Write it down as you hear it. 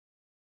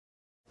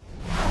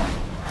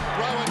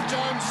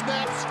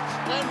snaps,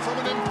 and from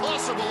an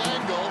impossible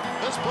angle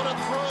has put it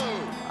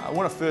through.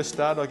 When I first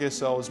started, I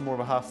guess I was more of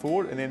a half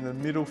forward, and then in the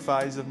middle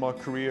phase of my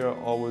career,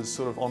 I was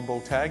sort of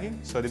on-ball tagging,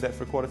 so I did that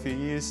for quite a few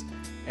years.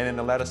 And in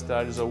the latter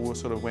stages, I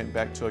sort of went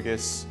back to, I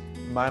guess,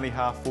 mainly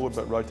half forward,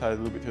 but rotated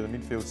a little bit through the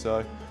midfield,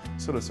 so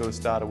sort of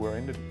started where I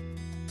ended.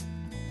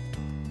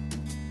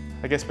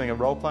 I guess being a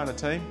role player in a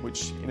team,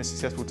 which in a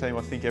successful team,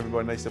 I think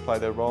everybody needs to play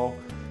their role.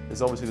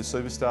 There's obviously the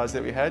superstars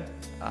that we had,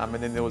 and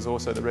then there was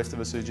also the rest of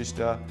us who just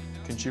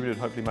contributed,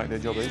 hopefully make their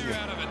job easier.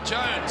 Out of it.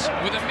 Jones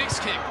with a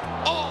mixed kick.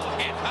 Oh,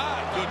 hit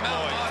hard. Good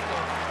Mal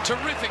Michael.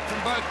 Terrific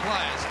from both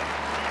players.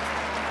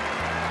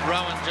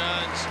 Rowan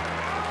Jones,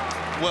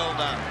 well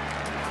done.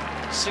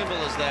 Simple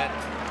as that.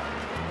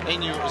 He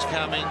knew it was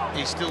coming.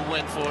 He still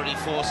went for it. He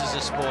forces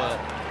a spoil.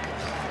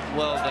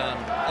 Well done.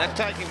 That's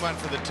taking one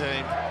for the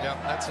team.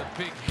 Yep, that's a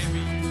big, heavy.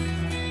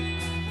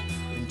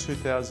 In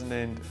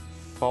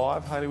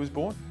 2005, Hayley was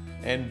born,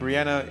 and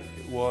Brianna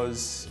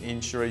was in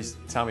Cherie's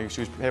tummy.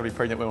 She was heavily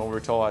pregnant when we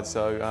retired.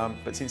 So,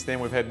 but since then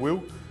we've had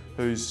Will,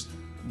 he was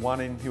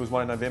one in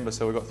November,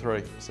 so we've got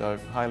three. So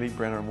Hayley,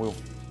 Brianna, and Will.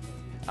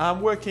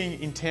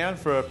 Working in town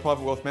for a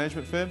private wealth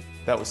management firm.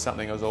 That was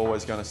something I was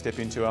always going to step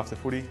into after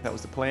footy. That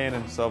was the plan,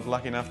 and so I'm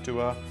lucky enough to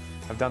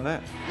have done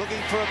that.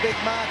 Looking for a big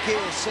mark here.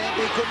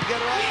 Samby couldn't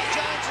get around.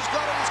 Jones has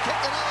got it. He's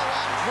kicked another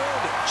one.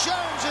 Good.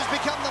 Jones has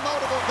become the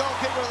multiple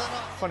goalkeeper of the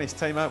night. Funniest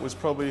teammate was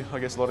probably, I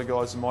guess a lot of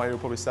guys in my area will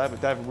probably say,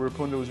 but David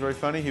Wirapunda was very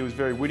funny. He was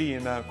very witty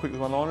and quick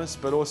with one-liners,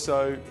 but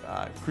also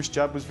Chris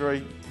Judd was very,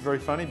 very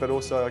funny, but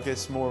also I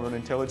guess more of an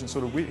intelligent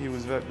sort of wit. He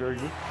was very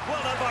good.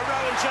 Well done by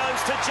Rowan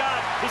Jones to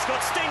Judd. He's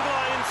got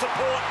Stingline in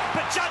support,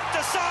 but Judd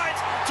decides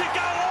to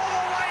go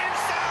all the way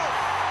himself.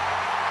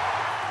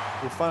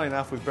 Well, funnily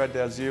enough, with Brad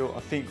Dalziel, I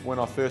think when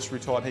I first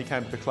retired, he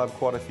came to the club,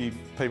 quite a few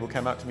people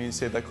came up to me and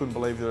said they couldn't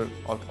believe that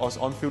I was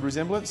on-field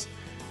resemblance.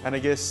 And I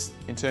guess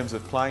in terms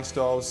of playing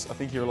styles, I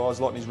think he relies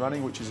a lot on his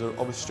running, which is an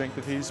obvious strength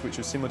of his, which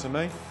is similar to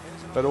me.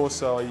 But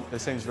also, he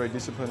seems very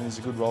disciplined and he's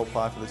a good role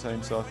player for the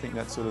team, so I think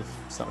that's sort of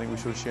something we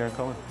should share in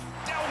common.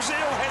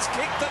 Dalziel has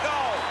kicked the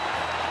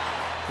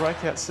goal.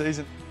 Breakout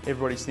season.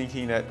 Everybody's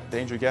thinking that the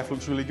Andrew Gaff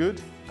looks really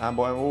good.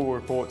 By all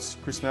reports,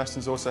 Chris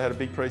Maston's also had a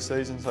big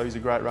pre-season, so he's a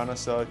great runner,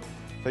 so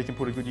if he can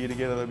put a good year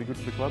together, that'll be good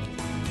for the club.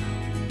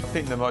 I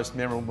think the most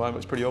memorable moment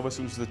was pretty obvious.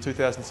 It was the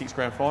 2006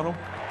 Grand Final.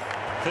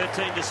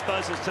 13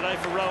 disposals today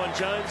for Rowan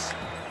Jones.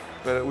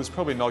 But it was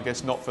probably, I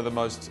guess, not for the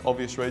most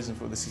obvious reason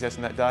for the success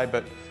in that day,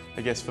 but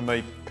I guess for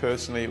me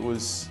personally it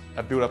was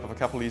a build-up of a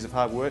couple of years of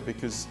hard work,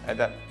 because at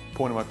that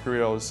point in my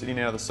career I was in and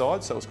out of the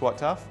side, so it was quite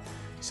tough.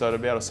 So to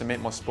be able to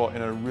cement my spot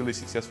in a really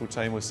successful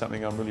team was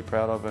something I'm really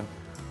proud of, and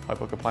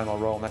hope I could play my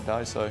role on that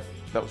day, so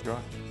that was great.